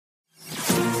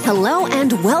Hello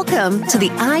and welcome to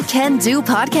the I Can Do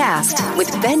podcast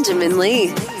with Benjamin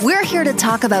Lee. We're here to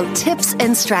talk about tips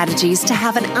and strategies to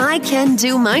have an I Can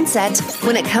Do mindset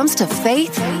when it comes to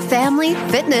faith, family,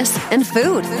 fitness, and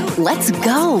food. Let's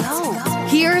go.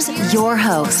 Here's your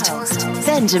host,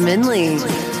 Benjamin Lee.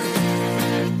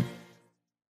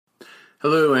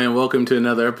 Hello and welcome to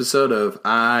another episode of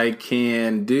I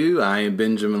Can Do. I am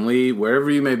Benjamin Lee.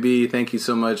 Wherever you may be, thank you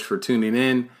so much for tuning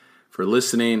in, for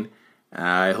listening.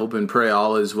 I hope and pray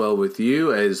all is well with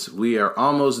you as we are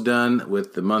almost done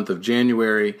with the month of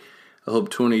January. I hope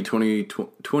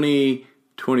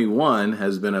 2021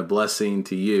 has been a blessing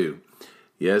to you.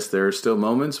 Yes, there are still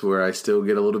moments where I still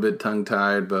get a little bit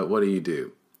tongue-tied, but what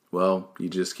do? Well, you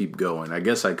just keep going. I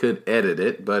guess I could edit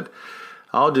it, but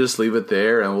I'll just leave it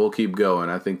there and we'll keep going.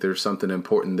 I think there's something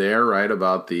important there, right,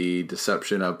 about the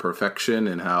deception of perfection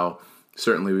and how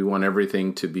certainly we want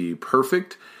everything to be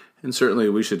perfect. And certainly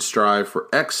we should strive for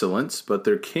excellence, but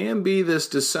there can be this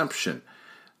deception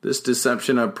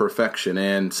of perfection,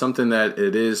 and something that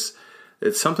it's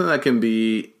something that can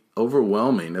be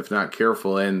overwhelming if not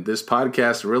careful. And this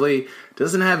podcast really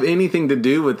doesn't have anything to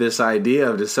do with this idea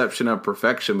of deception of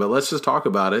perfection, but let's just talk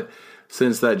about it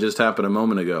since that just happened a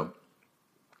moment ago.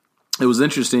 It was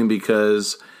interesting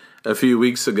because a few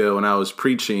weeks ago when I was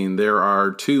preaching, there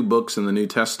are two books in the New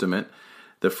Testament.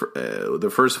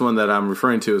 The first one that I'm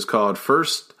referring to is called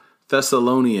First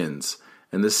Thessalonians,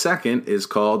 and the second is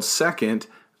called Second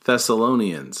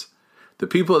Thessalonians. The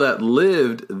people that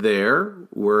lived there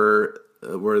were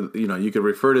you could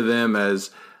refer to them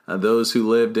as those who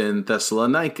lived in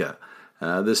Thessalonica,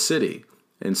 the city.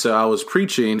 And so I was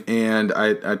preaching, and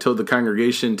I told the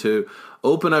congregation to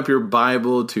open up your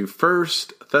Bible to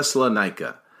First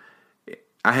Thessalonica.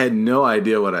 I had no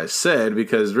idea what I said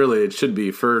because really it should be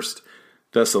First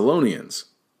Thessalonians.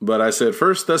 But I said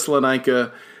First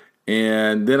Thessalonica,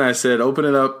 and then I said open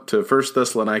it up to First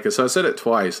Thessalonica. So I said it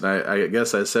twice, and I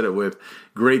guess I said it with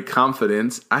great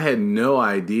confidence. I had no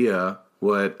idea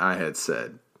what I had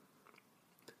said.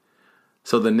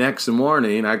 So the next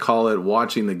morning, I call it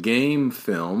watching the game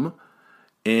film,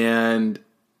 and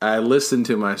I listened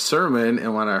to my sermon,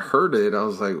 and when I heard it, I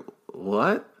was like,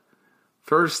 what?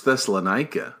 First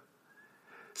Thessalonica.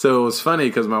 So it was funny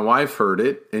because my wife heard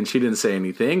it and she didn't say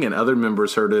anything, and other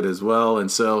members heard it as well.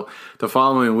 And so the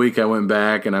following week I went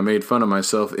back and I made fun of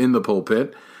myself in the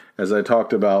pulpit as I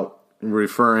talked about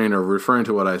referring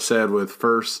to what I said with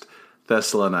First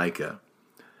Thessalonica.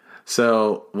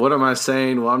 So what am I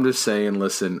saying? Well, I'm just saying,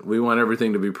 listen, we want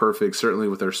everything to be perfect, certainly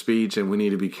with our speech, and we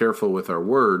need to be careful with our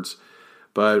words.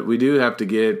 But we do have to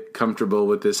get comfortable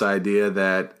with this idea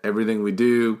that everything we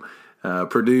do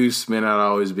produce may not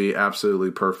always be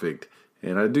absolutely perfect.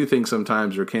 And I do think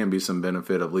sometimes there can be some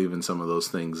benefit of leaving some of those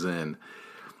things in.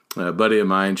 A buddy of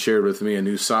mine shared with me a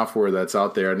new software that's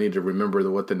out there. I need to remember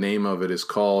what the name of it is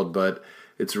called, but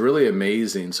it's really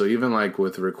amazing. So even like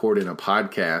with recording a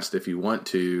podcast, if you want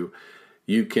to,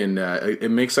 you can, it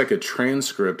makes like a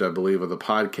transcript, I believe, of the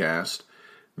podcast.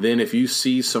 Then if you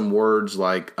see some words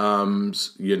like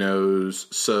ums,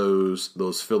 so's,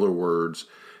 those filler words,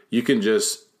 you can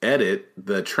just edit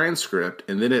the transcript,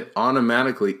 and then it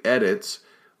automatically edits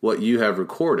what you have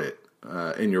recorded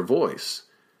in your voice.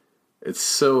 It's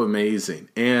so amazing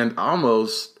and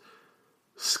almost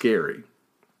scary,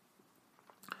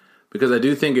 because I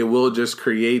do think it will just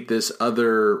create this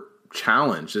other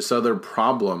challenge, this other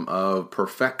problem of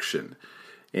perfection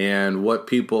and what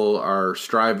people are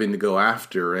striving to go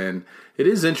after. And it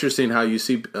is interesting how you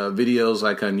see videos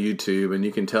like on YouTube, and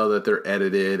you can tell that they're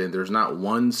edited and there's not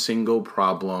one single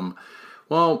problem.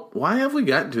 Well, why have we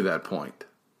gotten to that point?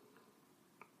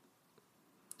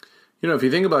 If you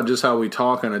think about just how we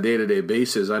talk on a day-to-day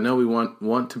basis, I know we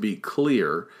want to be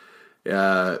clear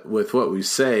with what we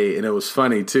say. And it was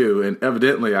funny too, and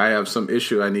evidently I have some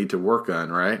issue I need to work on,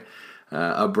 right?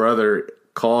 A brother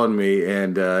called me,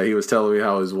 and he was telling me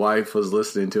how his wife was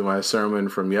listening to my sermon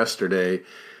from yesterday,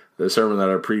 the sermon that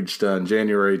I preached on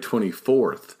January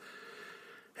 24th.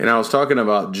 And I was talking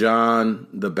about John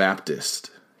the Baptist.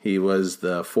 He was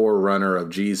the forerunner of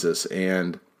Jesus.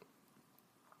 And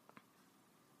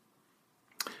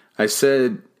I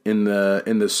said in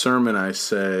the sermon, I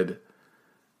said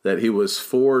that he was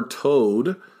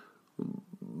foretold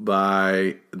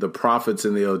by the prophets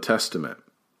in the Old Testament.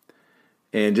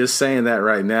 And just saying that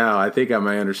right now, I think I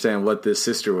might understand what this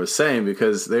sister was saying,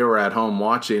 because they were at home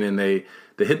watching, and they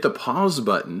hit the pause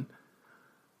button,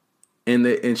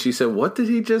 and she said, "What did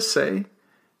he just say?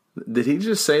 Did he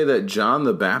just say that John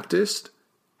the Baptist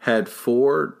had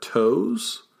 4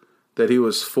 toes? That he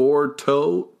was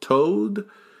four-toed?"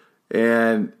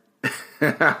 And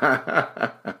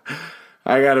I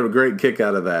I got a great kick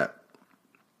out of that.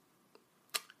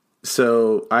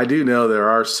 So I do know there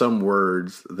are some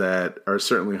words that are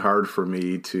certainly hard for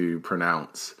me to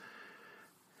pronounce.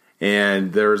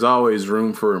 And there's always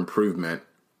room for improvement.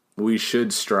 We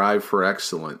should strive for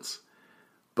excellence.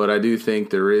 But I do think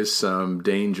there is some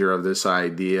danger of this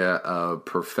idea of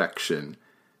perfection,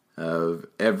 of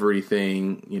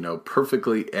everything,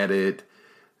 perfectly edited,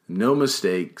 no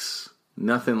mistakes,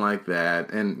 nothing like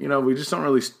that. And, we just don't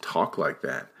really talk like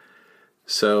that.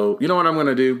 So, you know what I'm going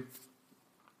to do?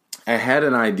 I had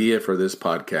an idea for this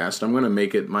podcast. I'm going to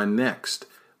make it my next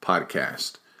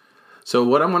podcast. So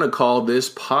what I'm going to call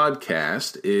this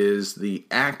podcast is the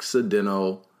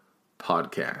Accidental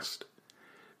Podcast,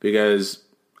 because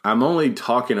I'm only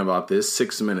talking about this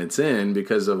 6 minutes in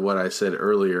because of what I said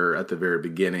earlier at the very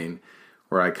beginning,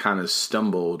 where I kind of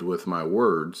stumbled with my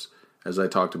words as I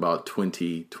talked about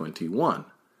 2021.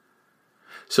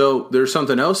 So there's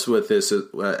something else with this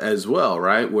as well,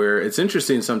 right? Where it's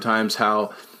interesting sometimes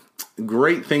how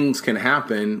great things can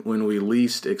happen when we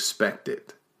least expect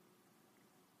it.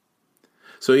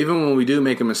 So even when we do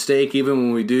make a mistake, even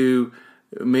when we do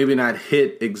maybe not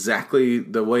hit exactly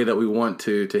the way that we want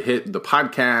to hit the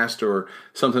podcast or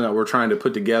something that we're trying to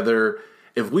put together,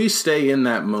 if we stay in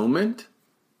that moment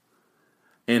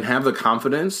and have the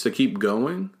confidence to keep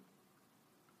going,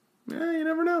 you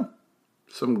never know.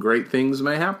 Some great things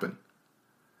may happen.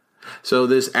 So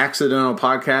this Accidental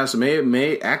Podcast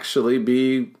may actually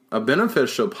be a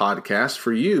beneficial podcast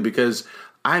for you, because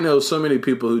I know so many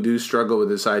people who do struggle with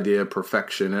this idea of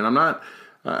perfection. And I'm not,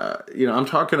 I'm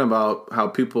talking about how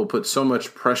people put so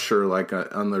much pressure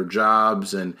on their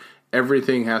jobs, and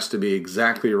everything has to be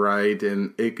exactly right.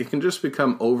 And it can just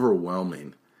become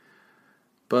overwhelming.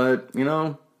 But,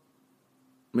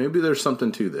 maybe there's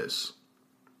something to this.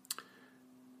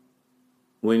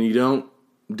 When you don't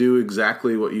do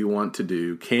exactly what you want to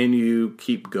do, can you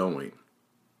keep going?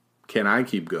 Can I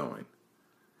keep going?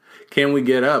 Can we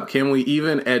get up? Can we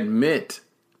even admit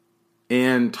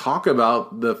and talk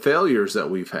about the failures that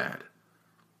we've had?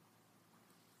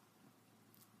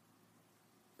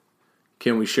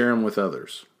 Can we share them with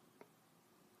others?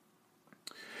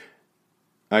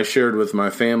 I shared with my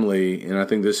family, and I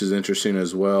think this is interesting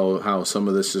as well, how some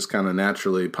of this just kind of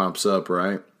naturally pops up,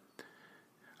 right?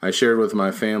 I shared with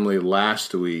my family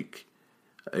last week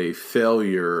a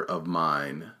failure of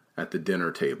mine at the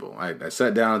dinner table. I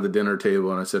sat down at the dinner table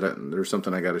and I said, there's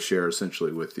something I got to share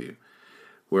essentially with you,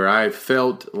 where I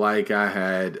felt like I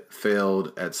had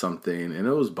failed at something and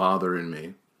it was bothering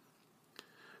me.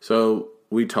 So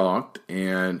we talked,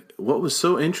 and what was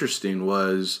so interesting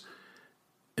was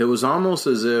it was almost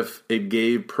as if it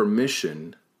gave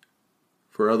permission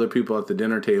for other people at the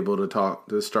dinner table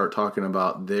to start talking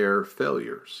about their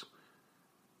failures.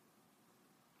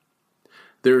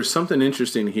 There's something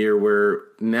interesting here where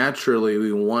naturally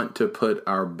we want to put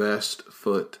our best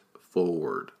foot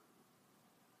forward.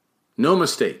 No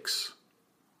mistakes.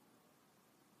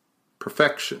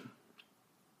 Perfection.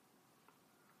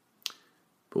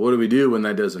 But what do we do when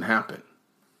that doesn't happen?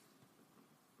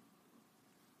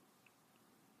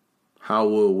 How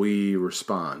will we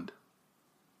respond?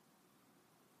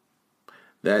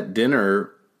 That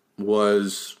dinner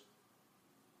was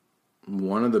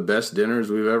one of the best dinners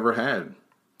we've ever had.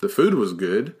 The food was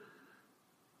good,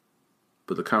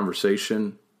 but the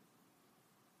conversation,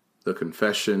 the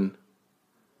confession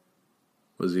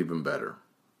was even better.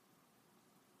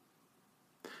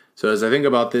 So as I think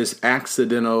about this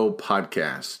Accidental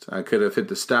Podcast, I could have hit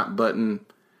the stop button,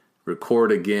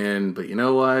 record again, but you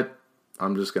know what?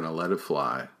 I'm just going to let it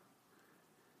fly.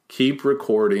 Keep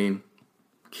recording,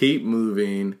 keep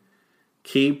moving,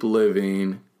 keep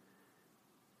living,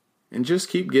 and just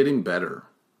keep getting better.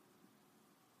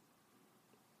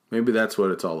 Maybe that's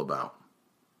what it's all about.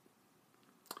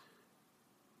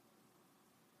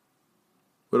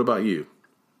 What about you?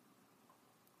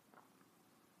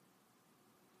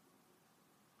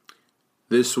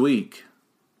 This week,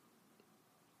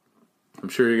 I'm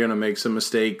sure you're going to make some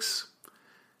mistakes.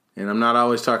 And I'm not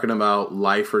always talking about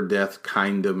life or death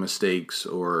kind of mistakes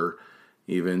or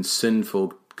even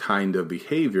sinful kind of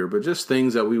behavior, but just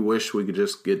things that we wish we could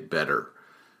just get better.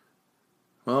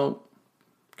 Well,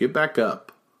 get back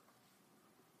up.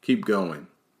 Keep going.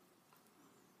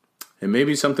 And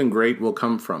maybe something great will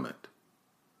come from it.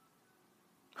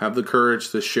 Have the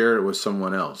courage to share it with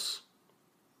someone else.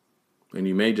 And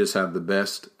you may just have the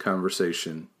best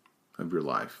conversation of your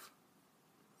life.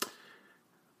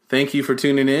 Thank you for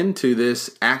tuning in to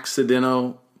this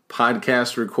Accidental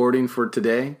Podcast recording for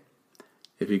today.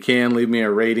 If you can, leave me a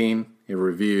rating, a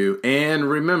review, and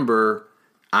remember,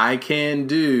 I can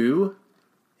do,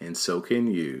 and so can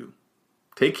you.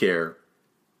 Take care,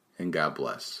 and God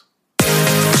bless.